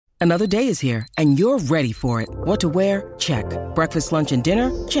Another day is here, and you're ready for it. What to wear? Check. Breakfast, lunch, and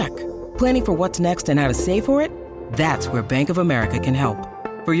dinner? Check. Planning for what's next and how to save for it? That's where Bank of America can help.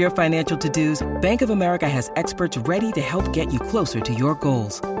 For your financial to-dos, Bank of America has experts ready to help get you closer to your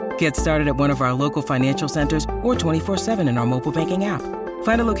goals. Get started at one of our local financial centers or 24/7 in our mobile banking app.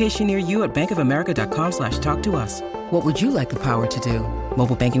 Find a location near you at bankofamerica.com/talktous. What would you like the power to do?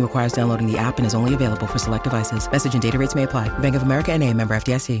 Mobile banking requires downloading the app and is only available for select devices. Message and data rates may apply. Bank of America N.A., member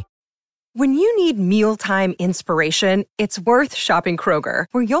FDIC. When you need mealtime inspiration, it's worth shopping Kroger,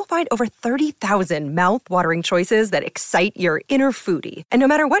 where you'll find over 30,000 mouth-watering choices that excite your inner foodie. And no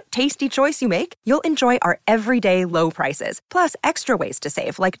matter what tasty choice you make, you'll enjoy our everyday low prices, plus extra ways to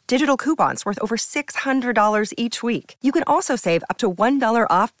save, like digital coupons worth over $600 each week. You can also save up to $1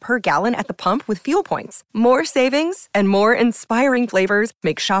 off per gallon at the pump with fuel points. More savings and more inspiring flavors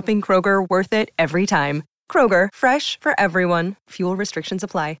make shopping Kroger worth it every time. Kroger, fresh for everyone. Fuel restrictions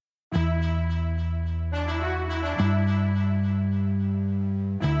apply.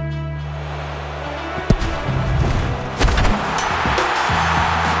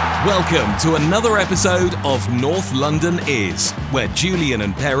 Welcome to another episode of North London Is, where Julian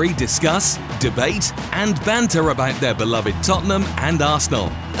and Perry discuss, debate and banter about their beloved Tottenham and Arsenal,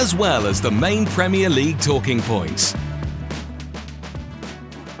 as well as the main Premier League talking points.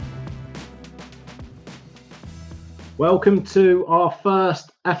 Welcome to our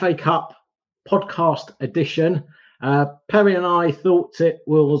first FA Cup podcast edition. Perry and I thought it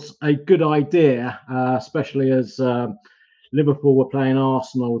was a good idea, especially as Liverpool were playing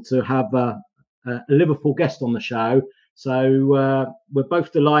Arsenal, to have a Liverpool guest on the show. So we're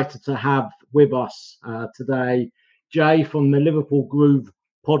both delighted to have with us today Jay from the Liverpool Groove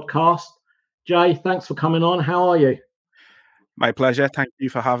podcast. Jay, thanks for coming on. How are you? My pleasure. Thank you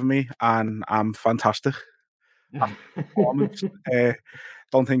for having me. And I'm fantastic.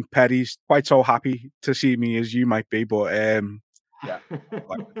 Don't think Perry's quite so happy to see me as you might be, but yeah.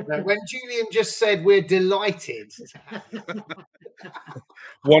 When Julian just said we're delighted,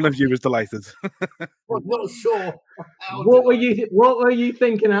 one of you was delighted. I'm not sure. What were you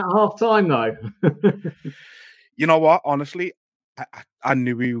thinking at half time though? You know what? Honestly, I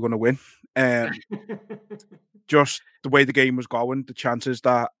knew we were going to win. Just the way the game was going, the chances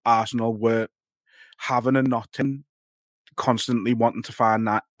that Arsenal were having and not constantly wanting to find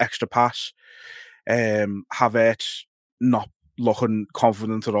that extra pass, Havertz not looking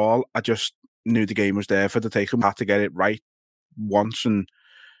confident at all. I just knew the game was there for the taking. Had to get it right once, and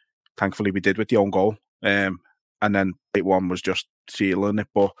thankfully we did with the own goal. And then 8-1 was just sealing it.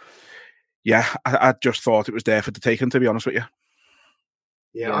 But yeah, I just thought it was there for the taking, to be honest with you.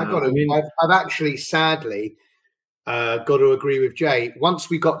 Yeah, I've actually sadly got to agree with Jay. Once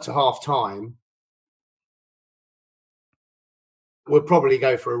we got to half time, we'll probably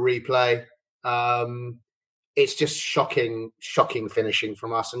go for a replay. It's just shocking finishing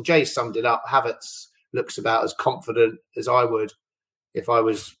from us. And Jay summed it up. Havertz looks about as confident as I would if I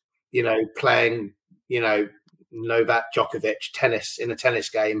was, playing, Novak Djokovic tennis in a tennis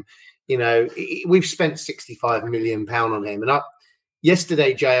game. We've spent £65 million on him. And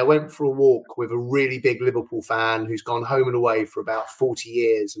yesterday, Jay, I went for a walk with a really big Liverpool fan who's gone home and away for about 40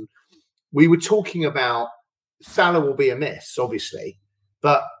 years. And we were talking about Salah will be a miss, obviously,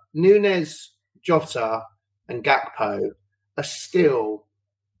 but Núñez, Jota and Gakpo are still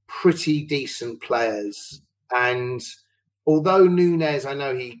pretty decent players. And although Núñez, I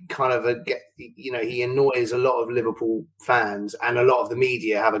know he kind of he annoys a lot of Liverpool fans and a lot of the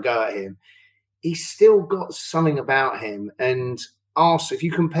media have a go at him, he's still got something about him. And Arsenal, if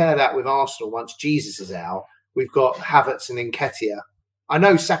you compare that with Arsenal, once Jesus is out, we've got Havertz and Nketiah. I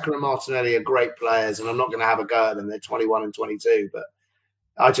know Saka and Martinelli are great players, and I'm not going to have a go at them. They're 21 and 22, but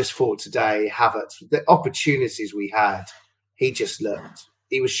I just thought today, Havertz, the opportunities we had, he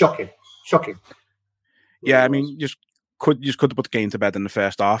was shocking. Yeah, I mean, you just could have put the game to bed in the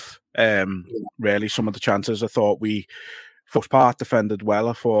first half. Really, some of the chances I thought we, first part, defended well.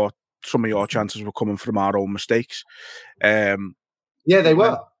 I thought some of your chances were coming from our own mistakes. Yeah, they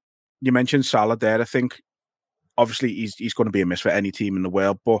were. You mentioned Salah there. I think, obviously, he's going to be a miss for any team in the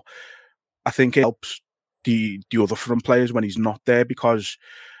world, but I think it helps the other front players when he's not there, because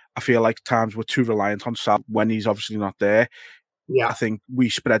I feel like times we're too reliant on Salah when he's obviously not there. Yeah, I think we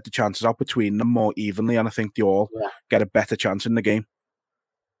spread the chances out between them more evenly, and I think they all get a better chance in the game.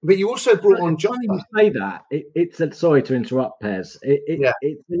 But you also brought on Jota. When you say that, sorry to interrupt, Pez. It's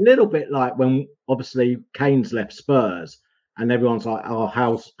a little bit like when obviously Kane's left Spurs, and everyone's like, "Oh,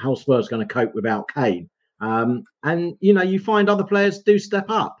 how's Spurs going to cope without Kane?" And you find other players do step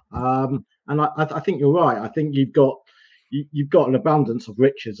up. And I think you're right. I think you've got, you've got an abundance of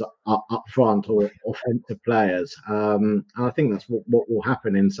riches up front or offensive players. And I think that's what will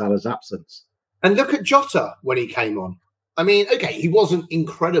happen in Salah's absence. And look at Jota when he came on. I mean, okay, he wasn't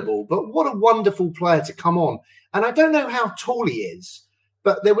incredible, but what a wonderful player to come on. And I don't know how tall he is,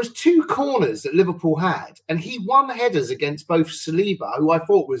 but there was 2 corners that Liverpool had, and he won headers against both Saliba, who I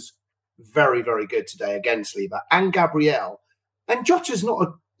thought was very, very good today against Saliba, and Gabriel. And Jota's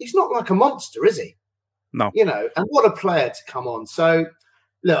he's not like a monster, is he? No. You know, and what a player to come on. So,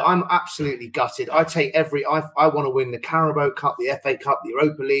 look, I'm absolutely gutted. I take I want to win the Carabao Cup, the FA Cup, the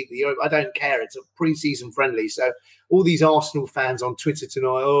Europa League, I don't care. It's a pre-season friendly. So all these Arsenal fans on Twitter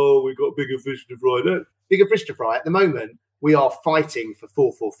tonight, oh, we've got bigger fish to fry. No, bigger fish to fry. At the moment, we are fighting for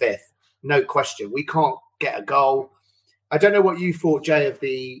 4th or 5th. No question. We can't get a goal. I don't know what you thought, Jay, of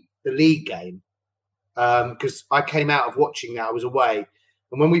the league game, because I came out of watching that. I was away.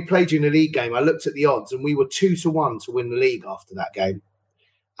 And when we played you in the league game, I looked at the odds and we were 2-1 to win the league after that game.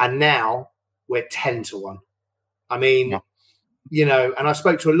 And now we're 10-1. I mean, you know, and I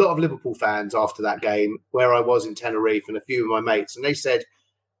spoke to a lot of Liverpool fans after that game where I was in Tenerife and a few of my mates. And they said,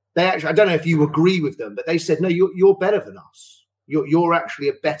 I don't know if you agree with them, but they said, no, you're better than us. You're actually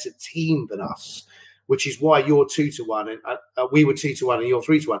a better team than us, which is why you're 2-1 and we were 2-1 and you're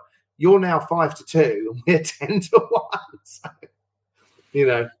 3-1. You're now 5-2 and we're 10-1. So, you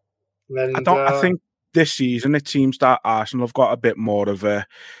know, and I think this season it seems that Arsenal have got a bit more of a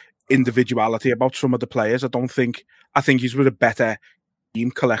individuality about some of the players. I think he's with a better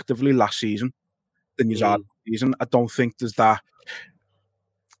team collectively last season than he's had this season. I don't think there's that.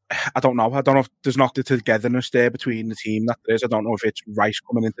 I don't know if there's not the togetherness there between the team that there is. I don't know if it's Rice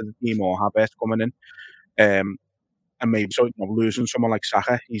coming into the team or Havertz coming in. And maybe losing someone like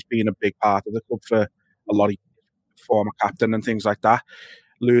Saka, he's been a big part of the club for a lot of former captain and things like that.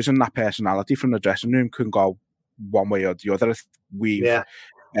 Losing that personality from the dressing room can go one way or the other. We've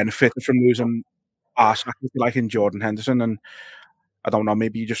benefited from losing our Saka, like in Jordan Henderson, and I don't know,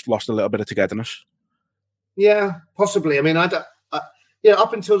 maybe you just lost a little bit of togetherness. Yeah, possibly. I mean, up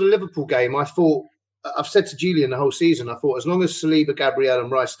until the Liverpool game, I thought, I've said to Julian the whole season, I thought as long as Saliba, Gabriel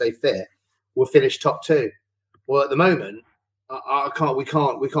and Rice stay fit, we'll finish top 2. Well, at the moment, we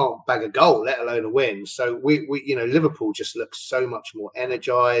can't bag a goal, let alone a win. So we Liverpool just looks so much more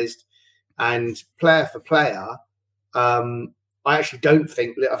energized, and player for player, I actually don't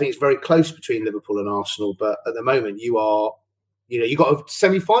think. I think it's very close between Liverpool and Arsenal, but at the moment you got a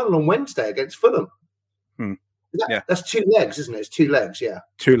semi-final on Wednesday against Fulham. That's 2 legs, isn't it? It's 2 legs, yeah.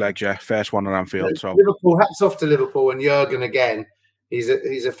 2 legs, yeah. First one at Anfield. So Liverpool, hats off to Liverpool and Jurgen again. He's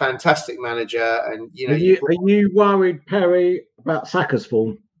a fantastic manager, and are you worried, Perry, about Saka's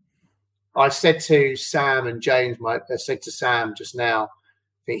form? I said to Sam and James, I said to Sam just now, I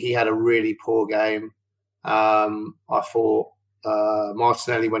think he had a really poor game. I thought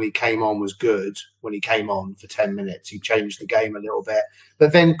Martinelli, when he came on, was good. When he came on for 10 minutes, he changed the game a little bit.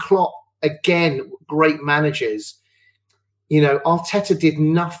 But then Klopp, again, great managers. You know, Arteta did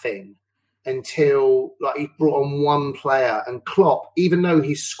nothing until he brought on one player, and Klopp, even though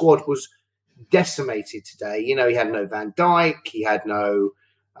his squad was decimated today, he had no Van Dijk, he had no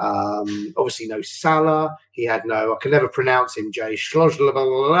obviously no Salah, he had no, I can never pronounce him, Jay they're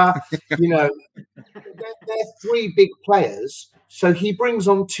 3 big players, so he brings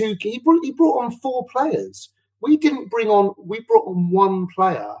on 2, he brought on 4 players. We brought on 1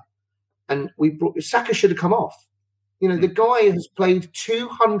 player, and Saka should have come off. The guy has played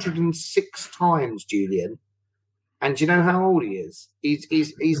 206 times, Julian. And do you know how old he is?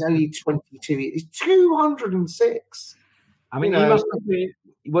 He's only 22. He's 206. I mean, you must have been.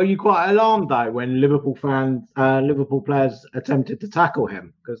 Were you quite alarmed though when Liverpool players attempted to tackle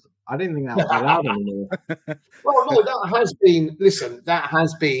him? Because I didn't think that was allowed anymore. Well, no, that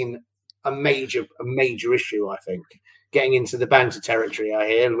has been a major issue. I think getting into the banter territory, I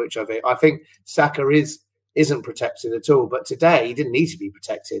hear, which I think Saka isn't protected at all. But today he didn't need to be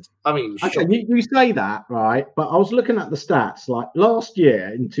protected. I mean, okay, you say that, right? But I was looking at the stats. Like last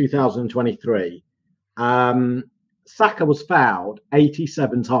year in 2023, Saka was fouled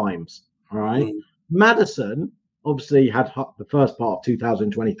 87 times. All right. Maddison obviously had the first part of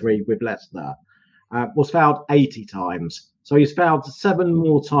 2023 with Leicester, was fouled 80 times. So he's fouled 7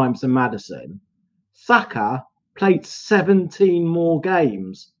 more times than Maddison. Saka played 17 more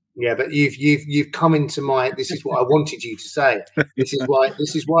games. Yeah, but you've come into my. This is what I wanted you to say. This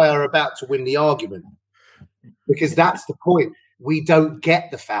is why I'm about to win the argument, because that's the point. We don't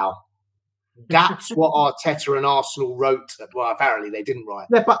get the foul. That's what Arteta and Arsenal wrote. Well, apparently they didn't write.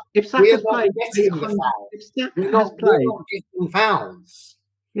 Yeah, but if Saka's played, we're not getting fouls.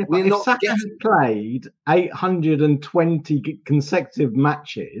 Yeah, We're but if not Saka getting. has played 820 consecutive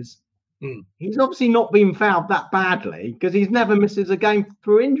matches, he's obviously not been fouled that badly because he's never misses a game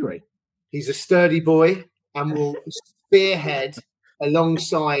through injury. He's a sturdy boy and will spearhead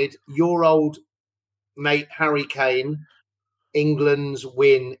alongside your old mate Harry Kane England's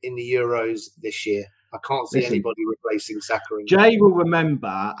win in the Euros this year. I can't see anybody replacing Saka. Jay will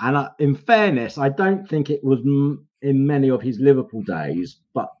remember, and in fairness, I don't think it was in many of his Liverpool days,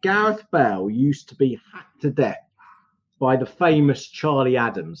 but Gareth Bale used to be hacked to death by the famous Charlie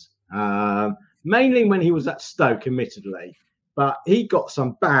Adams, mainly when he was at Stoke, admittedly. But he got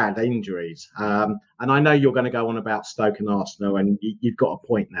some bad injuries. And I know you're going to go on about Stoke and Arsenal, and you've got a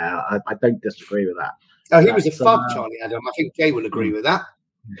point there. I don't disagree with that. Oh, he was a fud, Charlie Adam. I think Jay will agree with that.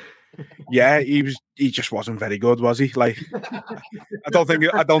 Yeah, he just wasn't very good, was he? Like, I don't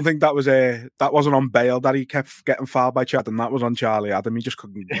think that wasn't on Bale that he kept getting fouled by Chad, and that was on Charlie Adam. He just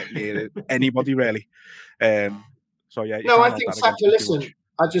couldn't get near anybody really. So yeah. No, I think Saka.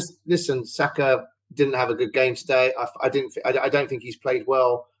 Saka didn't have a good game today. I don't think he's played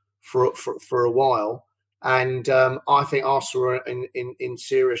well for a while, and I think Arsenal are in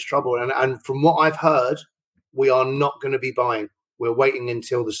serious trouble. And from what I've heard, we are not going to be buying. We're waiting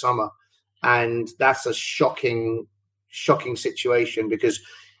until the summer, and that's a shocking situation because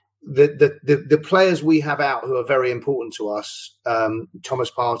the players we have out who are very important to us,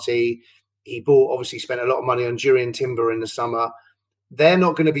 Thomas Partey, he obviously spent a lot of money on Jurriën Timber in the summer. They're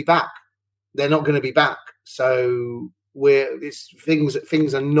not going to be back. So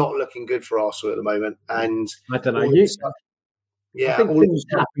things are not looking good for Arsenal at the moment. And I don't know. I think things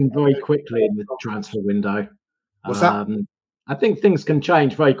happen very quickly in the transfer window. What's that? I think things can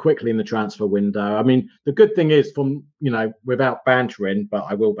change very quickly in the transfer window. I mean, the good thing is without bantering, but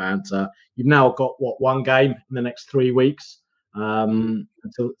I will banter, you've now got one game in the next 3 weeks. So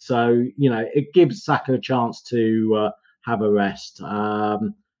it gives Saka a chance to have a rest.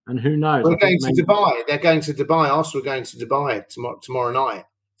 And who knows? They're going to Dubai. They're going to Dubai. Arsenal are going to Dubai tomorrow night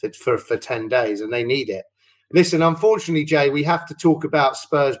for 10 days, and they need it. Listen, unfortunately, Jay, we have to talk about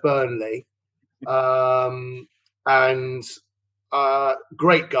Spurs Burnley. And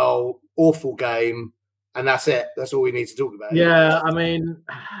great goal, awful game, and that's it. That's all we need to talk about. Yeah, I mean,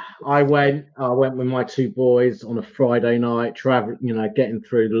 I went with my two boys on a Friday night, getting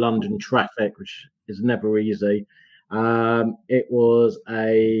through the London traffic, which is never easy. It was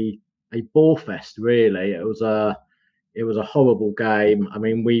a ball fest, really. It was a horrible game. I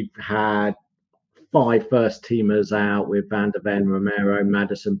mean, we've had 5 first teamers out with Van der Ven, Romero,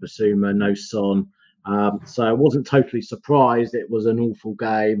 Maddison, Basuma, no Son. So I wasn't totally surprised. It was an awful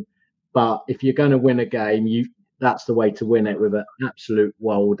game, but if you're going to win a game, that's the way to win it, with an absolute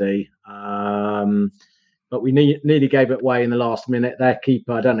worldie. But we nearly gave it away in the last minute. Their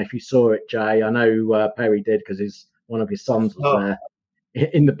keeper, I don't know if you saw it, Jay. I know Perry did because one of his sons was there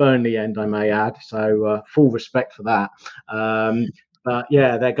in the Burnley end, I may add. So full respect for that. But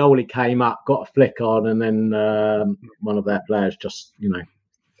yeah, their goalie came up, got a flick on, and then one of their players just,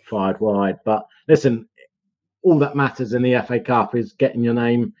 fired wide. But listen, all that matters in the FA Cup is getting your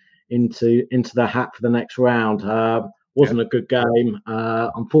name into the hat for the next round. Wasn't a good game.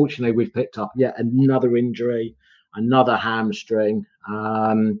 Unfortunately, we've picked up yet another injury, another hamstring.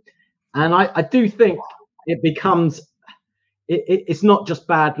 And I do think it becomes, it's not just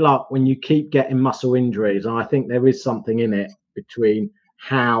bad luck when you keep getting muscle injuries. And I think there is something in it between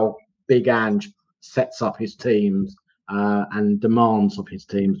how Big Ange sets up his teams and demands of his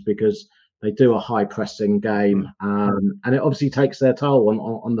teams, because they do a high pressing game, and it obviously takes their toll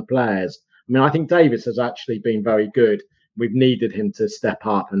on the players. I mean, I think Davis has actually been very good. We've needed him to step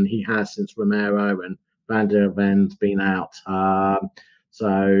up, and he has since Romero and Van der Ven's been out.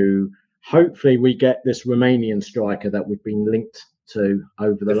 So hopefully we get this Romanian striker that we've been linked to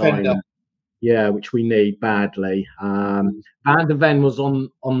over the line. Yeah, which we need badly. Van der Ven was on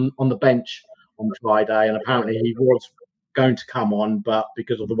the bench on Friday, and apparently he was going to come on, but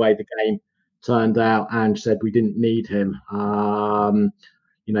because of the way the game turned out, and said we didn't need him.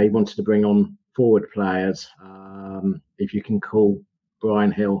 He wanted to bring on forward players, if you can call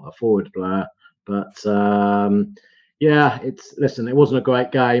Brian Hill a forward player. But it wasn't a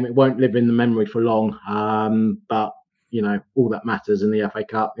great game. It won't live in the memory for long. But all that matters in the FA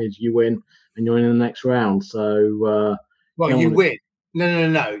Cup is you win and you're in the next round. So you win.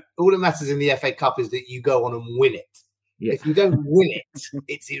 No. All that matters in the FA Cup is that you go on and win it. Yeah. If you don't win it,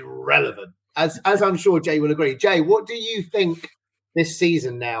 it's irrelevant. As I'm sure Jay will agree. Jay, what do you think this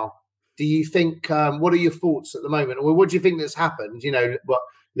season now? Do you think, what are your thoughts at the moment? Or what do you think that's happened? What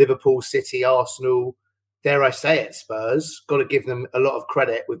Liverpool, City, Arsenal, dare I say it, Spurs, got to give them a lot of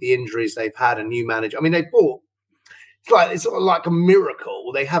credit with the injuries they've had, a new manager. I mean, they bought, it's sort of like a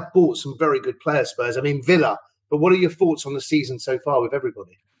miracle. They have bought some very good players, Spurs. I mean, Villa. But what are your thoughts on the season so far with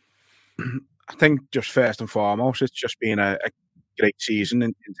everybody? I think just first and foremost, it's just been a great season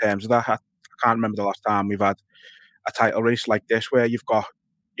in terms of that. I can't remember the last time we've had a title race like this where you've got,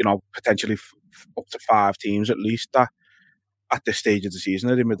 potentially up to 5 teams at least that at this stage of the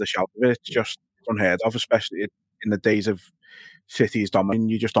season are in with the shout of it. It's just unheard of, especially in the days of City's domination.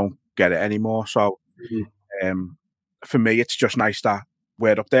 You just don't get it anymore. So for me, it's just nice that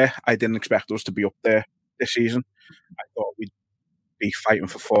we're up there. I didn't expect us to be up there this season. I thought we'd be fighting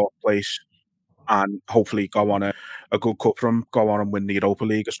for 4th place and hopefully go on a good cup run, go on and win the Europa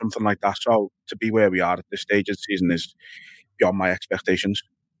League or something like that. So to be where we are at this stage of the season is beyond my expectations.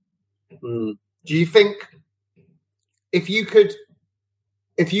 Do you think if you could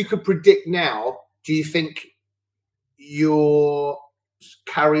predict now, do you think you'll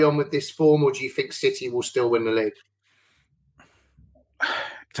carry on with this form, or do you think City will still win the league?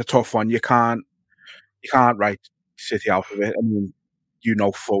 It's a tough one. You can't write City out of it. I mean,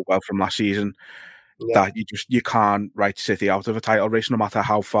 full well from last season that you can't write City out of a title race, no matter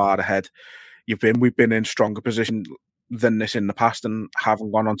how far ahead you've been. We've been in stronger position than this in the past and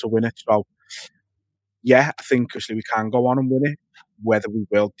haven't gone on to win it. So, yeah, I think obviously we can go on and win it. Whether we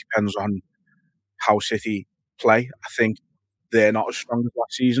will depends on how City play. I think they're not as strong as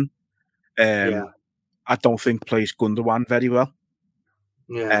last season. I don't think plays Gundogan very well.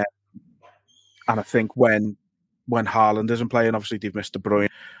 Yeah, and I think when Haaland isn't playing, obviously they've missed De Bruyne.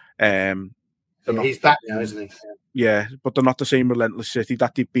 He's back now, isn't he? Yeah, but they're not the same relentless City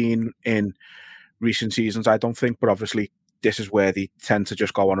that they've been in recent seasons, I don't think. But obviously, this is where they tend to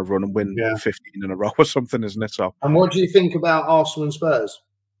just go on a run and win 15 in a row or something, isn't it? So, and what do you think about Arsenal and Spurs?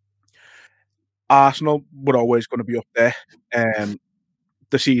 Arsenal were always going to be up there.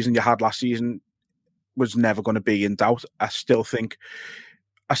 The season you had last season was never going to be in doubt. I still think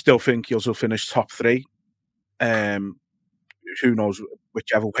you'll finish top 3. Who knows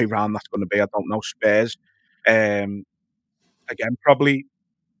whichever way round that's going to be? I don't know. Spurs, again, probably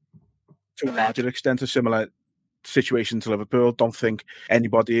to a larger extent, a similar situation to Liverpool. Don't think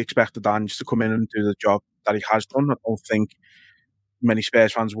anybody expected Ange to come in and do the job that he has done. I don't think many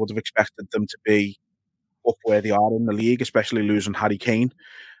Spurs fans would have expected them to be up where they are in the league, especially losing Harry Kane.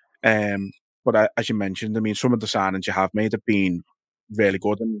 But as you mentioned, I mean, some of the signings you have made have been really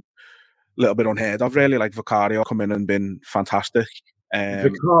good and a little bit unheard of, really. Like Vicario come in and been fantastic.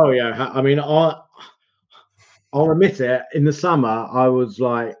 Vicario, I mean, I'll admit it. In the summer, I was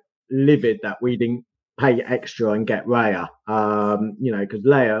like livid that we didn't pay extra and get Raya. Because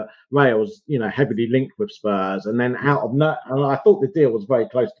Raya was heavily linked with Spurs, and then and I thought the deal was very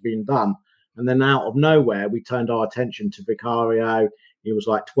close to being done, and then out of nowhere we turned our attention to Vicario. He was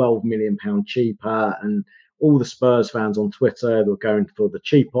like £12 million cheaper, and all the Spurs fans on Twitter were going for the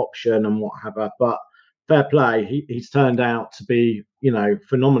cheap option and what have you. But fair play, he's turned out to be,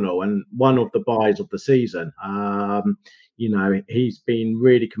 phenomenal and one of the buys of the season. He's been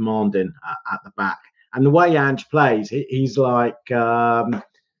really commanding at the back. And the way Ange plays, he's like a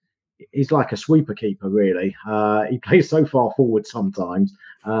sweeper keeper, really. He plays so far forward sometimes,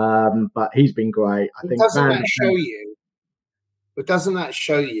 but he's been great. I think. Doesn't that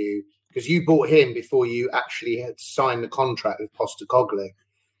show you? Because you bought him before you actually had signed the contract with Postecoglou.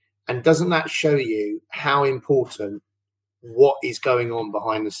 And doesn't that show you how important what is going on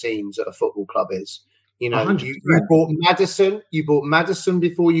behind the scenes at a football club is? You bought Maddison. You bought Maddison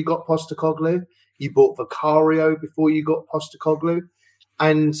before you got Postecoglou. You bought Vicario before you got Postecoglou.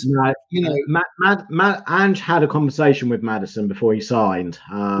 And, Ange had a conversation with Maddison before he signed.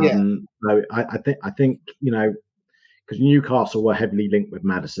 So I think because Newcastle were heavily linked with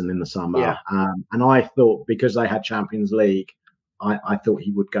Maddison in the summer. And I thought because they had Champions League, I thought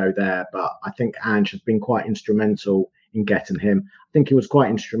he would go there. But I think Ange has been quite instrumental in getting him. I think he was quite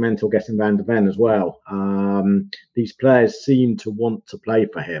instrumental getting Van de Ven as well. These players seem to want to play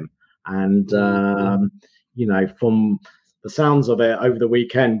for him. And, from the sounds of it, over the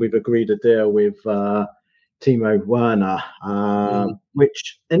weekend, we've agreed a deal with Timo Werner,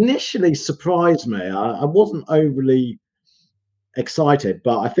 which initially surprised me. I wasn't overly excited,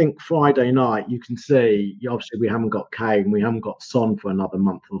 but I think Friday night you can see, obviously we haven't got Kane, we haven't got Son for another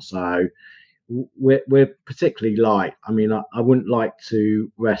month or so. We're particularly light. I mean, I wouldn't like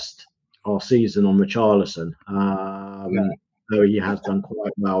to rest our season on Richarlison, though he has done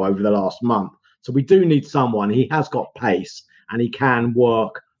quite well over the last month. So we do need someone. He has got pace and he can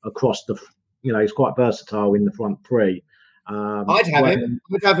work across the, he's quite versatile in the front 3. I'd have him.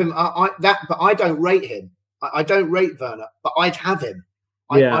 I'd have him. But I don't rate him. I don't rate Werner, but I'd have him.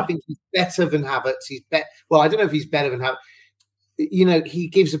 I think he's better than Havertz. Well, I don't know if he's better than Havertz. You know, he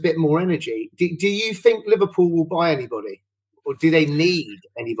gives a bit more energy. Do you think Liverpool will buy anybody? Or do they need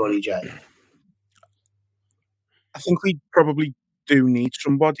anybody, Jay? I think we probably do need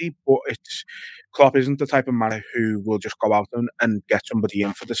somebody, but Klopp isn't the type of man who will just go out and get somebody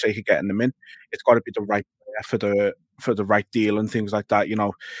in for the sake of getting them in. It's got to be the right player for the right deal and things like that. You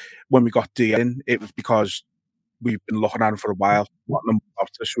know, when we got D in, it was because we've been looking at him for a while, wanting him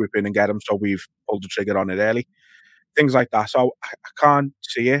to swoop in and get him, so we've pulled the trigger on it early. Things like that. So I can't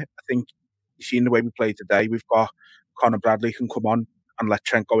see it. I think you've seen the way we play today. We've got Conor Bradley can come on and let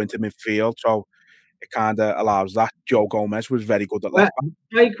Trent go into midfield. So it kind of allows that. Joe Gomez was very good at left back.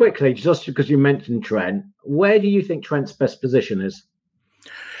 Very quickly, just because you mentioned Trent, where do you think Trent's best position is?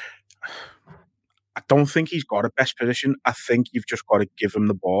 I don't think he's got a best position. I think you've just got to give him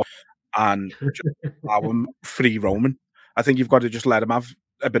the ball and just allow him free roaming. I think you've got to just let him have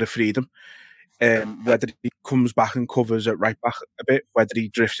a bit of freedom. Whether he comes back and covers at right back a bit, whether he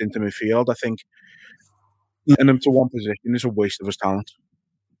drifts into midfield, I think letting him to one position is a waste of his talent.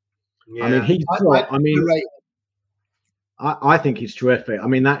 Yeah. I think he's terrific. I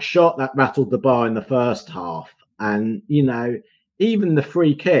mean, that shot that rattled the bar in the first half, and you know, even the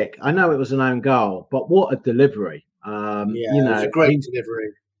free kick. I know it was an own goal, but what a delivery! You know, it was a great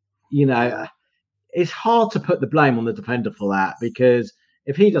delivery. You know, it's hard to put the blame on the defender for that because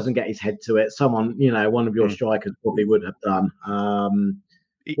if he doesn't get his head to it, someone, you know, one of your strikers probably would have done.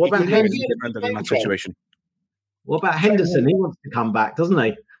 What about Henderson in that situation? What about Henderson? He wants to come back, doesn't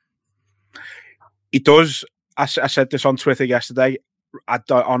he? He does. I said this on Twitter yesterday. I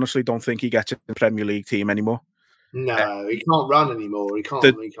honestly don't think he gets in the Premier League team anymore. No, he can't run anymore. He can't.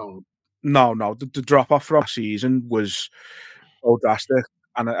 No. The drop off from last season was so drastic.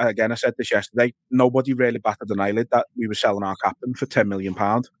 And again, I said this yesterday. Nobody really batted an eyelid that we were selling our captain for £10 million.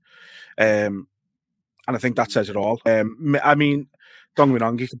 And I think that says it all. I mean, don't get me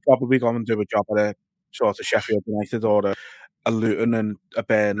wrong, he could probably go and do a job at a sort of Sheffield United or a Luton and a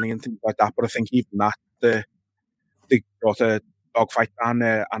Burnley and things like that. But I think even that, they got a dogfight down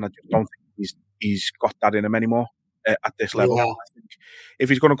there, and I just don't think he's got that in him anymore at this level. Yeah. I think if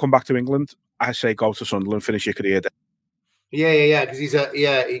he's going to come back to England, I say go to Sunderland, finish your career there. Yeah, because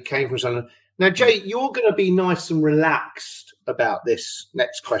he came from Sunderland. Now, Jay, you're going to be nice and relaxed about this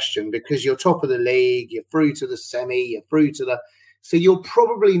next question because you're top of the league, you're through to the semi, you're through to the... So you're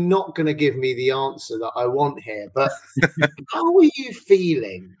probably not going to give me the answer that I want here, but how were you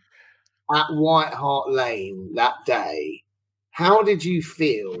feeling at White Hart Lane that day? How did you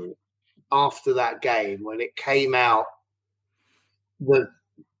feel after that game when it came out,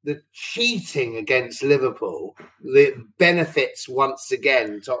 the cheating against Liverpool, the benefits once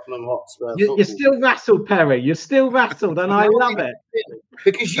again, Tottenham Hotspur. You're still rattled, Perry. You're still rattled, and I love it.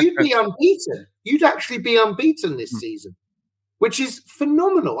 Because you'd be unbeaten. You'd actually be unbeaten this season, which is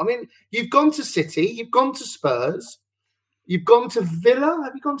phenomenal. I mean, you've gone to City, you've gone to Spurs, you've gone to Villa.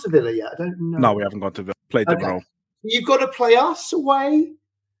 Have you gone to Villa yet? I don't know. No, we haven't gone to Villa. Played them all. You've got to play us away.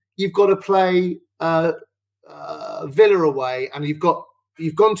 You've got to play Villa away, and you've gone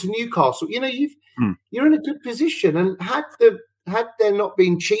to Newcastle. You know, you're in a good position. And had there not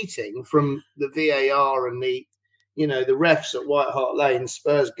been cheating from the VAR and the refs at White Hart Lane,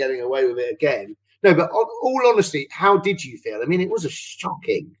 Spurs getting away with it again. No, but all honesty, how did you feel? I mean, it was a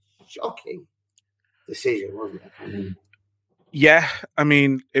shocking decision, wasn't it? Yeah, I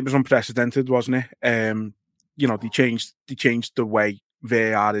mean, it was unprecedented, wasn't it? They changed the way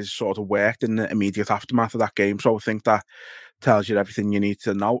VAR is sort of worked in the immediate aftermath of that game. So I think that tells you everything you need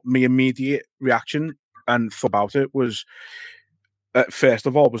to know. My immediate reaction and thought about it was, first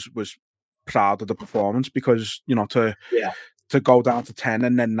of all, was proud of the performance because, to go down to 10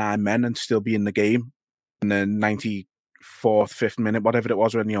 and then 9 men and still be in the game in the 94th, 5th minute, whatever it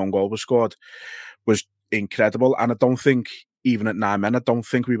was when the own goal was scored, was incredible. And I don't think, even at 9 men, I don't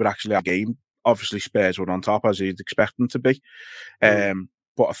think we would actually have a game. Obviously, Spurs were on top, as you'd expect them to be.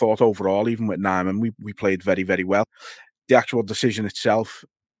 But I thought overall, even with 9 men, we played very, very well. The actual decision itself,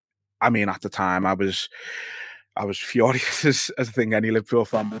 I mean, at the time, I was furious, as I think any Liverpool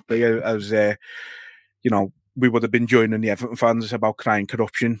fan would be. I was, we would have been joining the Everton fans about crying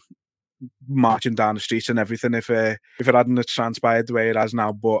corruption, marching down the streets and everything if it hadn't transpired the way it has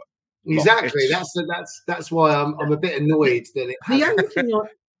now. But exactly, that's why I'm a bit annoyed that it.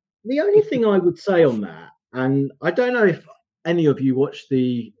 The only thing I would say on that, and I don't know if any of you watched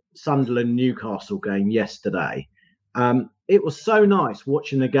the Sunderland Newcastle game yesterday. It was so nice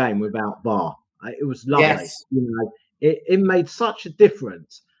watching the game without VAR. It was lovely. Yes. it made such a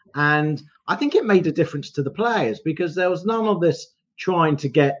difference. And I think it made a difference to the players because there was none of this trying to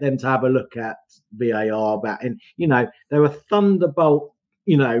get them to have a look at VAR about, and there were thunderbolt,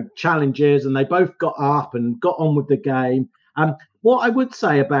 challenges, and they both got up and got on with the game. What I would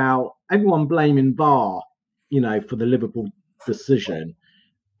say about everyone blaming VAR, for the Liverpool decision,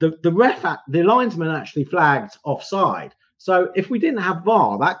 the linesman actually flagged offside. So if we didn't have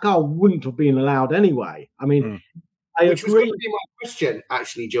VAR, that goal wouldn't have been allowed anyway. I mean, Which was going to be my question,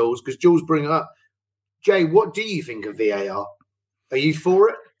 actually, Jules, because Jules bring it up. Jay, what do you think of VAR? Are you for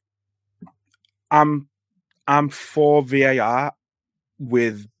it? I'm for VAR.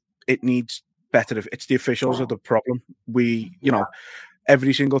 With it needs better. It's the officials are the problem.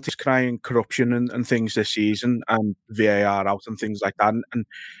 Every single team's crying corruption and things this season, and VAR out and things like that. And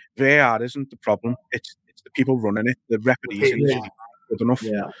VAR isn't the problem. It's the people running it. The referees isn't good enough.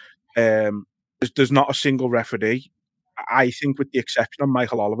 Yeah. There's not a single referee. I think, with the exception of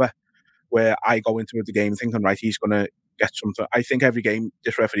Michael Oliver, where I go into the game thinking, right, he's going to get something. I think every game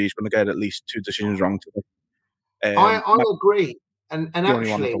this referee is going to get at least 2 decisions wrong today. I agree, and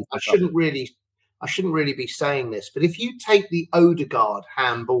actually, I shouldn't really be saying this, but if you take the Odegaard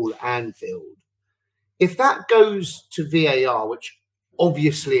handball at Anfield, if that goes to VAR, which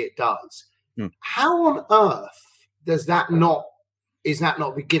obviously it does, how on earth is that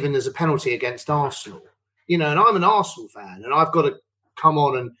not be given as a penalty against Arsenal? And I'm an Arsenal fan, and I've got to come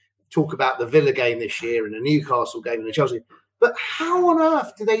on and talk about the Villa game this year and the Newcastle game and the Chelsea. But how on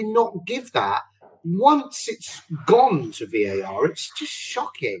earth do they not give that once it's gone to VAR? It's just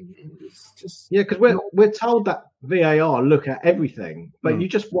shocking. It's just because we're told that VAR look at everything, but you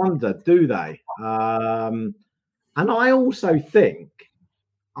just wonder, do they? And I also think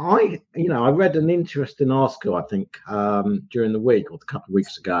I read an interesting article, I think, during the week or a couple of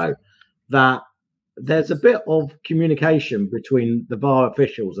weeks ago, that there's a bit of communication between the VAR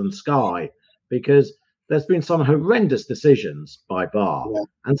officials and Sky, because there's been some horrendous decisions by VAR,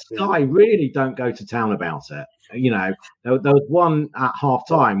 and Sky really don't go to town about it. There was one at half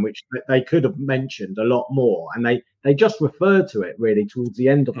time which they could have mentioned a lot more, and they just referred to it really towards the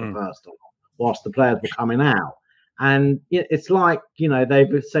end of the first half whilst the players were coming out. And it's like,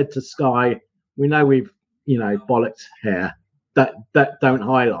 they've said to Sky, we know we've, bollocked here, that don't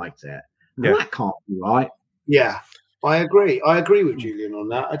highlight it. And that can't be right. Yeah, I agree. I agree with Julian on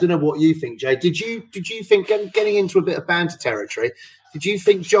that. I don't know what you think, Jay. Did you think, getting into a bit of banter territory, did you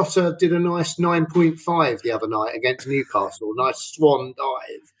think Jota did a nice 9.5 the other night against Newcastle? Nice swan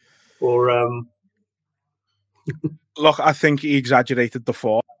dive? Or Look, I think he exaggerated the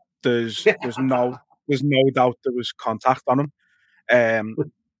fall. There's no doubt there was contact on him.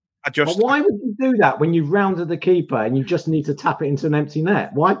 But why would you do that when you've rounded the keeper and you just need to tap it into an empty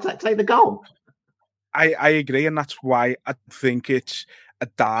net? Why take the goal? I agree, and that's why I think it's a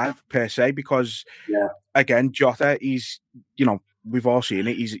dive per se, because again, Jota, he's we've all seen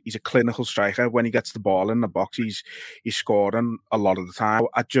it. He's a clinical striker. When he gets the ball in the box, he's scoring a lot of the time.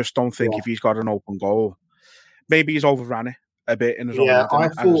 I just don't think if he's got an open goal, maybe he's overran it a bit in his own head. I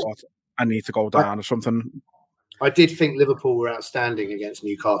thought I need to go down or something. I did think Liverpool were outstanding against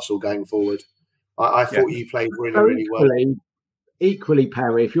Newcastle going forward. I thought you played really well. Equally,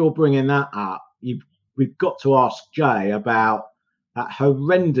 Perry, if you're bringing that up, we've got to ask Jay about that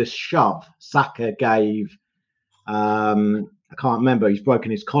horrendous shove Saka gave. I can't remember. He's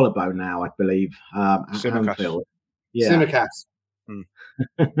broken his collarbone now, I believe, at Anfield. Simicast.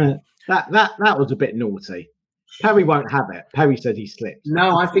 That was a bit naughty. Perry won't have it. Perry said he slipped.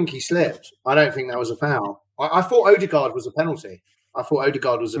 No, I think he slipped. I don't think that was a foul. I thought Odegaard was a penalty.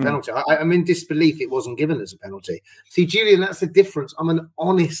 I'm in disbelief it wasn't given as a penalty. See, Julian, that's the difference. I'm an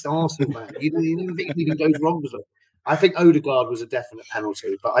honest Arsenal fan. You don't think anything goes wrong with it. I think Odegaard was a definite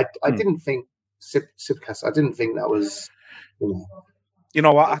penalty, but I didn't think Sipkas. I didn't think that was. You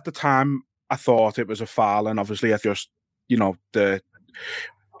know what? At the time, I thought it was a foul, and obviously, I just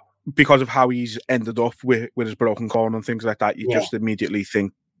because of how he's ended up with his broken corner and things like that, you just immediately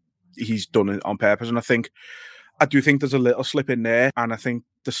think he's done it on purpose. And I do think there's a little slip in there, and I think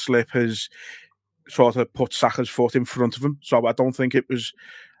the slip has sort of put Saka's foot in front of him. So I don't think it was.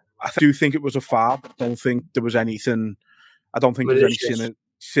 I do think it was a foul. But I don't think there was anything. I don't think there was any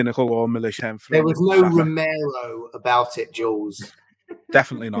cynical or malicious. There was no Saka. Romero about it, Jules.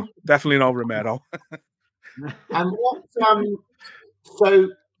 Definitely not. Definitely no Romero. And what? So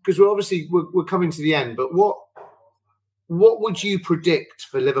because we're coming to the end, but what would you predict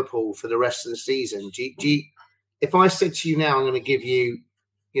for Liverpool for the rest of the season? If I said to you now, I'm going to give you,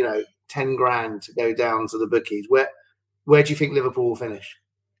 10 grand to go down to the bookies, where do you think Liverpool will finish?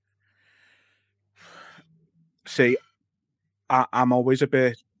 See, I'm always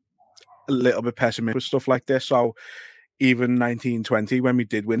a little bit pessimistic with stuff like this. So even 1920, when we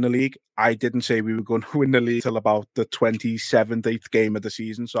did win the league, I didn't say we were going to win the league till about the 27th, 8th game of the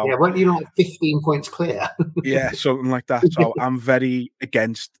season. So yeah, weren't you like 15 points clear? yeah, something like that. So I'm very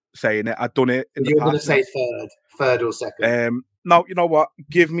against saying it. I've done it in the past. You're going to say third or second. No, you know what?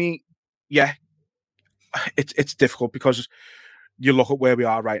 Give me, yeah. It's difficult because you look at where we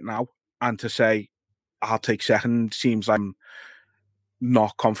are right now, and to say I'll take second seems like I'm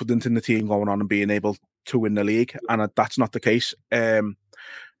not confident in the team going on and being able to win the league, and that's not the case. But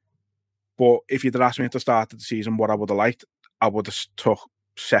if you'd asked me at the start of the season what I would have liked, I would have took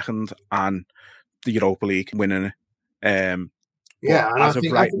second and the Europa League winning it. Yeah, and as of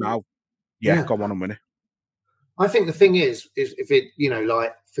right now, go on and win it. I think the thing is if it,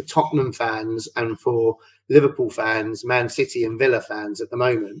 like for Tottenham fans and for Liverpool fans, Man City and Villa fans at the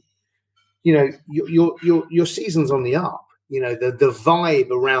moment, your season's on the up. The vibe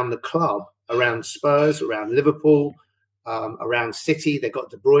around the club, around Spurs, around Liverpool, around City. They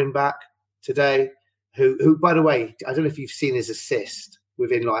got De Bruyne back today, who, by the way, I don't know if you've seen his assist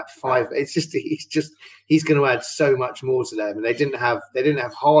within like 5. He's going to add so much more to them. And they didn't have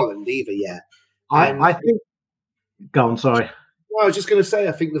Haaland either yet. I think. Go on, sorry. Well, I was just going to say,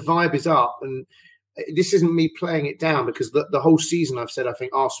 I think the vibe is up, and this isn't me playing it down because the whole season I've said I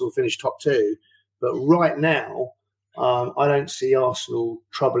think Arsenal will finish top 2, but right now I don't see Arsenal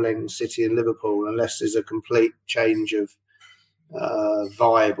troubling City and Liverpool unless there's a complete change of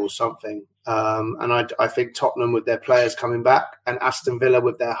vibe or something. And I think Tottenham with their players coming back and Aston Villa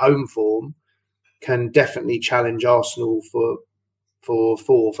with their home form can definitely challenge Arsenal for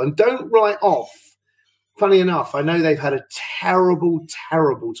fourth. And don't write off. Funny enough, I know they've had a terrible,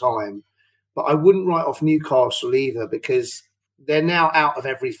 terrible time, but I wouldn't write off Newcastle either because they're now out of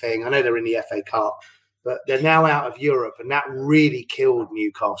everything. I know they're in the FA Cup, but they're now out of Europe, and that really killed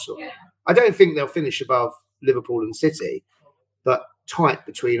Newcastle. Yeah. I don't think they'll finish above Liverpool and City, but tight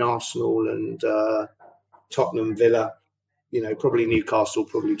between Arsenal and Tottenham, Villa, probably Newcastle,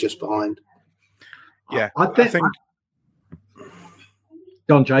 probably just behind. Yeah, I think.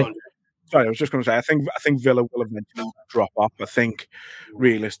 Go on, Jay. Sorry, I was just going to say, I think Villa will eventually drop off. I think,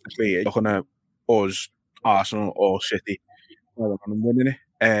 realistically, looking at us, Arsenal or City, and winning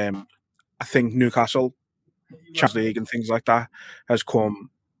it. I think Newcastle, Champions League and things like that has come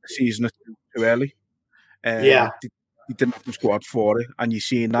a season or two too early. They didn't have the squad for it, and you've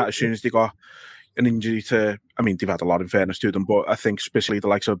seen that as soon as they got an injury to. I mean, they've had a lot in fairness to them, but I think especially the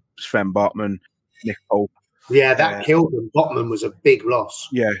likes of Sven Botman, Nick Pope. Yeah, that killed them. Botman was a big loss.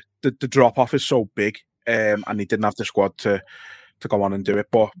 Yeah. The drop off is so big, and he didn't have the squad to go on and do it.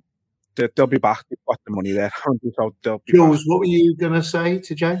 But they'll be back. They've got the money there. So Jules, what were you going to say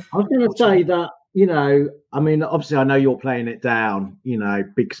to Jay? I was going to say that I mean, obviously, I know you're playing it down.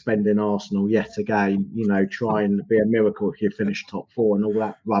 Big spending Arsenal yet again. Trying to be a miracle if you finish top 4 and all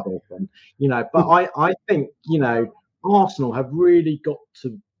that rubbish. And but I think Arsenal have really got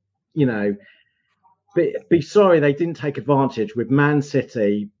to be sorry they didn't take advantage with Man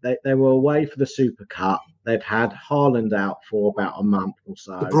City. They were away for the Super Cup. They've had Haaland out for about a month or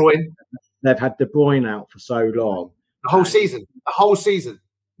so. De Bruyne. They've had De Bruyne out for so long. The whole season.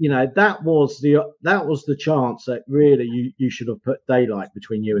 That was the chance that really you should have put daylight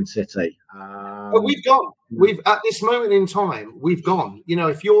between you and City. But we've gone. We've at this moment in time, we've gone.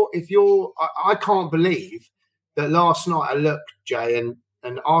 If you're, I can't believe that last night I looked, Jay,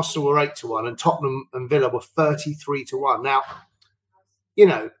 and Arsenal were 8-1, and Tottenham and Villa were 33-1. Now,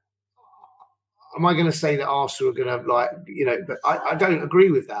 am I going to say that Arsenal are going to but I don't agree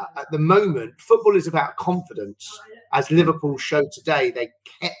with that. At the moment, football is about confidence. As Liverpool showed today, they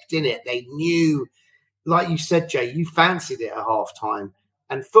kept in it. They knew, like you said, Jay, you fancied it at half time.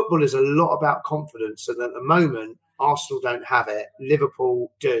 And football is a lot about confidence. And at the moment, Arsenal don't have it.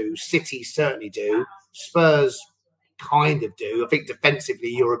 Liverpool do. City certainly do. Spurs kind of do. I think defensively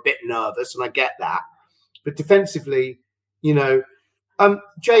you're a bit nervous, and I get that. But defensively,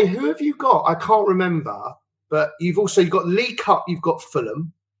 Jay, who have you got? I can't remember, but you've got League Cup, you've got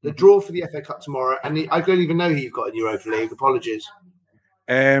Fulham, the draw for the FA Cup tomorrow, and I don't even know who you've got in Europa League. Apologies.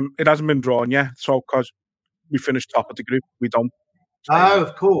 It hasn't been drawn yet, so because we finished top of the group, we don't. Oh,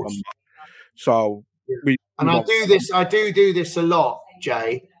 of course. So I do this a lot,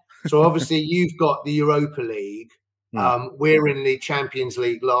 Jay. So obviously you've got the Europa League. We're in the Champions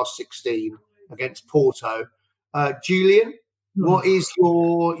League last 16 against Porto. Julian, what is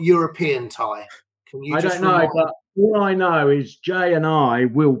your European tie? I don't know, but all I know is Jay and I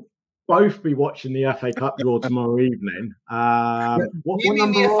will both be watching the FA Cup draw tomorrow evening. What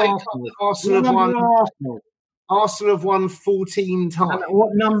number the FA Arsenal? Cup Arsenal have won? Arsenal? Arsenal have won 14 times. And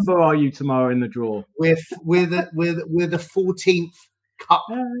what number are you tomorrow in the draw? We're the 14th cup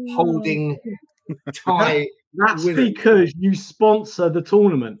holding tie. That's because you sponsor the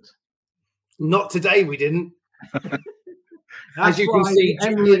tournament. Not today, we didn't. As you can see,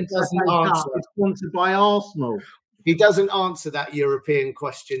 Julian doesn't answer. It's sponsored by Arsenal. He doesn't answer that European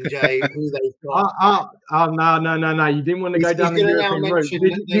question, Jay. Who they've got? No. You didn't want to go down the European route.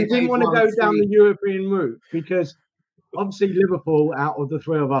 You didn't want to go down the European route because obviously Liverpool, out of the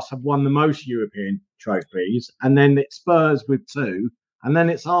three of us, have won the most European trophies, and then it's Spurs with 2, and then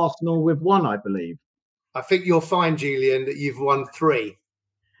it's Arsenal with 1, I believe. I think you'll find, Julian, that you've won 3.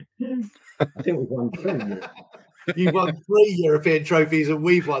 I think we've won 2. You've won 3 European trophies and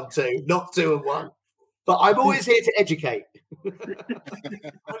we've won 2, not 2 and 1. But I'm always here to educate. I'm here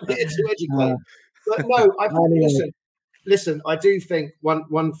to educate. But no, I think, listen, I do think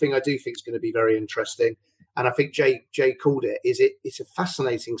one thing I do think is going to be very interesting, and I think Jay called it, it's a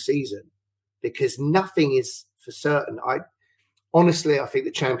fascinating season because nothing is for certain. Honestly, I think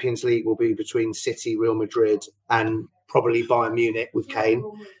the Champions League will be between City, Real Madrid, and probably Bayern Munich with Kane.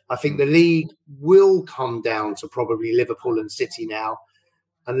 I think the league will come down to probably Liverpool and City now,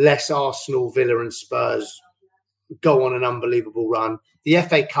 unless Arsenal, Villa, and Spurs go on an unbelievable run. The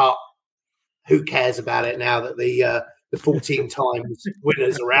FA Cup, who cares about it now that the 14 times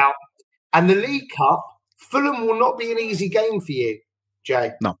winners are out? And the League Cup, Fulham will not be an easy game for you,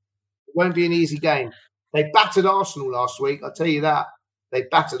 Jay. No. It won't be an easy game. They battered Arsenal last week, I'll tell you that. They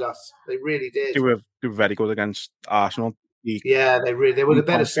battered us. They really did. They were very good against Arsenal. They were the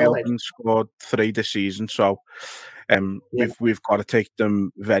better side. Scored 3 this season, so we've got to take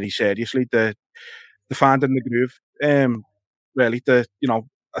them very seriously. The finding the groove, really.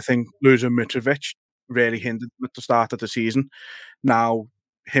 I think losing Mitrovic really hindered them at the start of the season. Now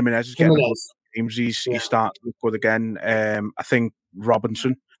Jimenez is getting good games. He's starting to look good again. I think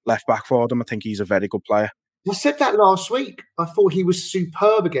Robinson, left back for them, I think he's a very good player. I said that last week. I thought he was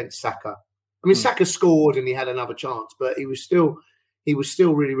superb against Saka. I mean, Saka scored and he had another chance, but he was still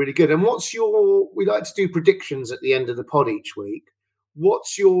really, really good. And we like to do predictions at the end of the pod each week.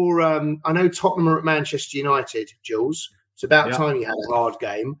 What's your, I know Tottenham are at Manchester United, Jules. It's about time you had a hard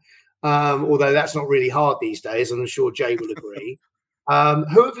game. Although that's not really hard these days, and I'm sure Jay will agree.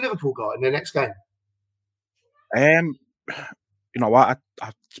 Who have Liverpool got in their next game? You know what?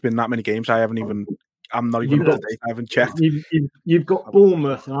 It's been that many games. I'm not even up to date. I haven't checked. You've got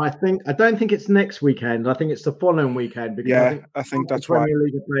Bournemouth, and I don't think it's next weekend. I think it's the following weekend. Because I think that's why why. Premier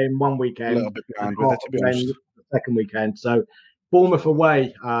League are playing one weekend. A little bit behind with it, to be honest. The second weekend. So Bournemouth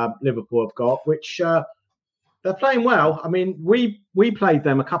away, Liverpool have got, which they're playing well. I mean, we played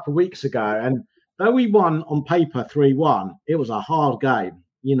them a couple of weeks ago, and though we won on paper 3-1, it was a hard game.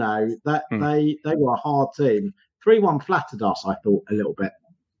 You know that they were a hard team. 3-1 flattered us, I thought, a little bit.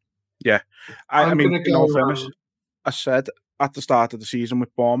 Yeah. I mean, in all fairness, I said at the start of the season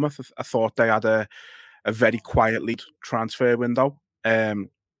with Bournemouth, I thought they had a very quiet lead transfer window. I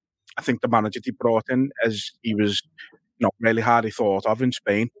think the manager they brought in, as he was not really hardly thought of in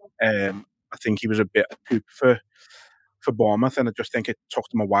Spain. I think he was a bit too for Bournemouth, and I just think it took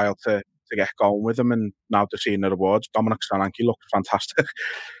them a while to get going with him, and now they're seeing the rewards. Dominic Solanke looks fantastic.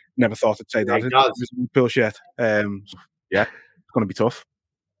 Never thought I'd say that. It was bullshit. It's going to be tough.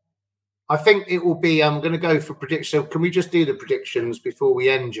 I think it will be. I'm going to go for prediction. Can we just do the predictions before we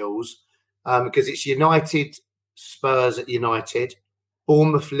end, Jules? Because it's United, Spurs at United,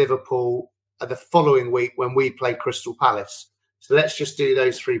 Bournemouth, Liverpool the following week when we play Crystal Palace. So let's just do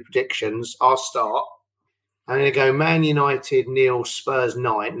those 3 predictions. I'll start. I'm going to go Man United, nil, Spurs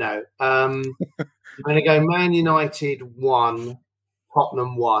 9. No. I'm going to go Man United 1,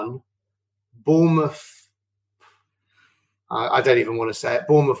 Tottenham 1, Bournemouth. I don't even want to say it.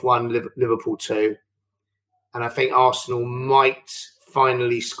 Bournemouth 1, Liverpool 2. And I think Arsenal might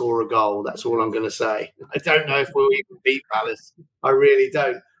finally score a goal. That's all I'm going to say. I don't know if we'll even beat Palace. I really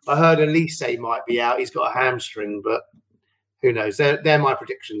don't. I heard Elise might be out. He's got a hamstring, but who knows? They're my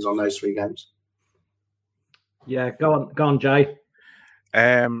predictions on those 3 games. Yeah, go on, Jay.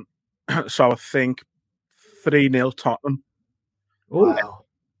 So I think 3-0 Tottenham. Wow.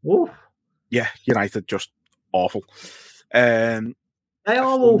 Oof. Yeah, United just awful. They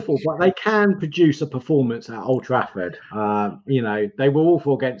are awful, but they can produce a performance at Old Trafford. They were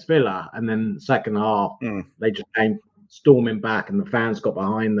awful against Villa, and then second half they just came storming back, and the fans got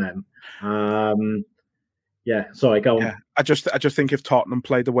behind them. Sorry, go on. Yeah, I just think if Tottenham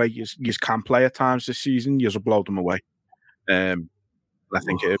play the way you can play at times this season, you'll blow them away. I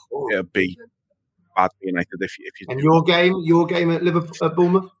think it'll be bad for United if you. And your game at Liverpool, at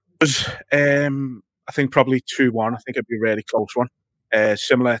Bournemouth. I I think probably 2-1. I think it'd be a really close one.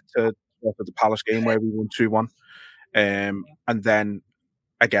 Similar to the Palace game where we won 2-1. And then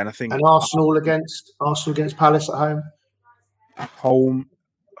again, I think Arsenal against Palace at home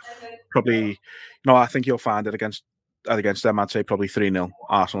probably. No, I think you'll find it against them. I'd say probably 3-0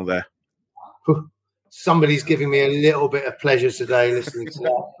 Arsenal there. Somebody's giving me a little bit of pleasure today listening to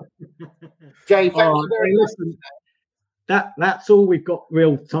that. Jay, thank you very much. That's all we've got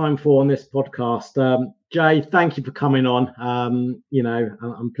real time for on this podcast. Jay, thank you for coming on.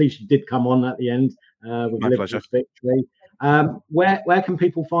 I'm pleased you did come on at the end with Liverpool's victory. Where can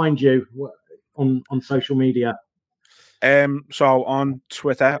people find you on social media? So on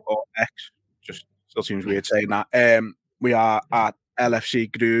Twitter or X, just still seems weird saying that. We are at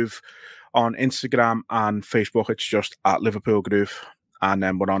LFC Groove. On Instagram and Facebook, it's just at Liverpool Groove. And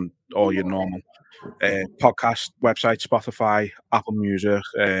then we're on all your normal podcast websites, Spotify, Apple Music.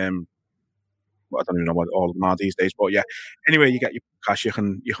 I don't even know what all of them are these days. But yeah, anyway, you get your podcast,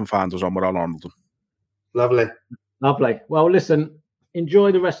 you can find us on. We're all on them. Lovely. Well, listen,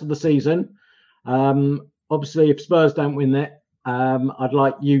 enjoy the rest of the season. Obviously, if Spurs don't win it, I'd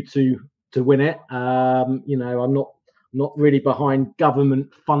like you to win it. I'm not really behind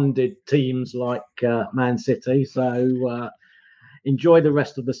government-funded teams like Man City. So enjoy the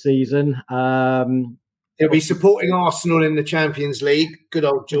rest of the season. He'll be supporting Arsenal in the Champions League. Good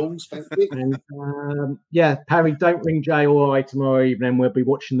old Jules, thank you. And Perry, don't ring Jay or I tomorrow evening. We'll be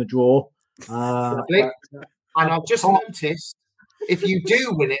watching the draw. And I've just noticed, if you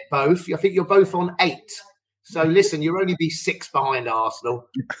do win it both, I think you're both on 8. So listen, you'll only be 6 behind Arsenal.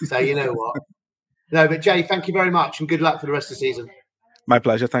 So you know what. No, but Jay, thank you very much and good luck for the rest of the season. My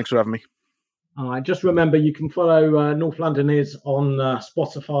pleasure. Thanks for having me. All right, just remember you can follow North London Is on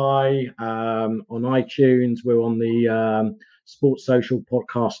Spotify, on iTunes. We're on the Sports Social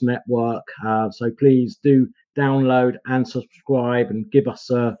Podcast Network. So please do download and subscribe and give us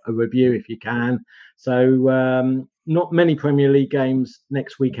a review if you can. So not many Premier League games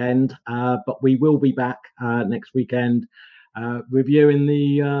next weekend, but we will be back next weekend reviewing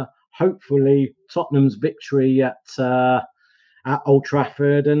the hopefully Tottenham's victory at Old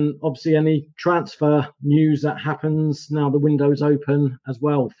Trafford, and obviously any transfer news that happens now the window's open as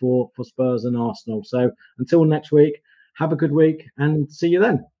well for Spurs and Arsenal. So until next week, have a good week and see you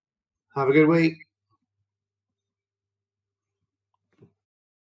then. Have a good week.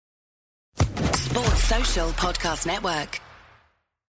 Sports Social Podcast Network.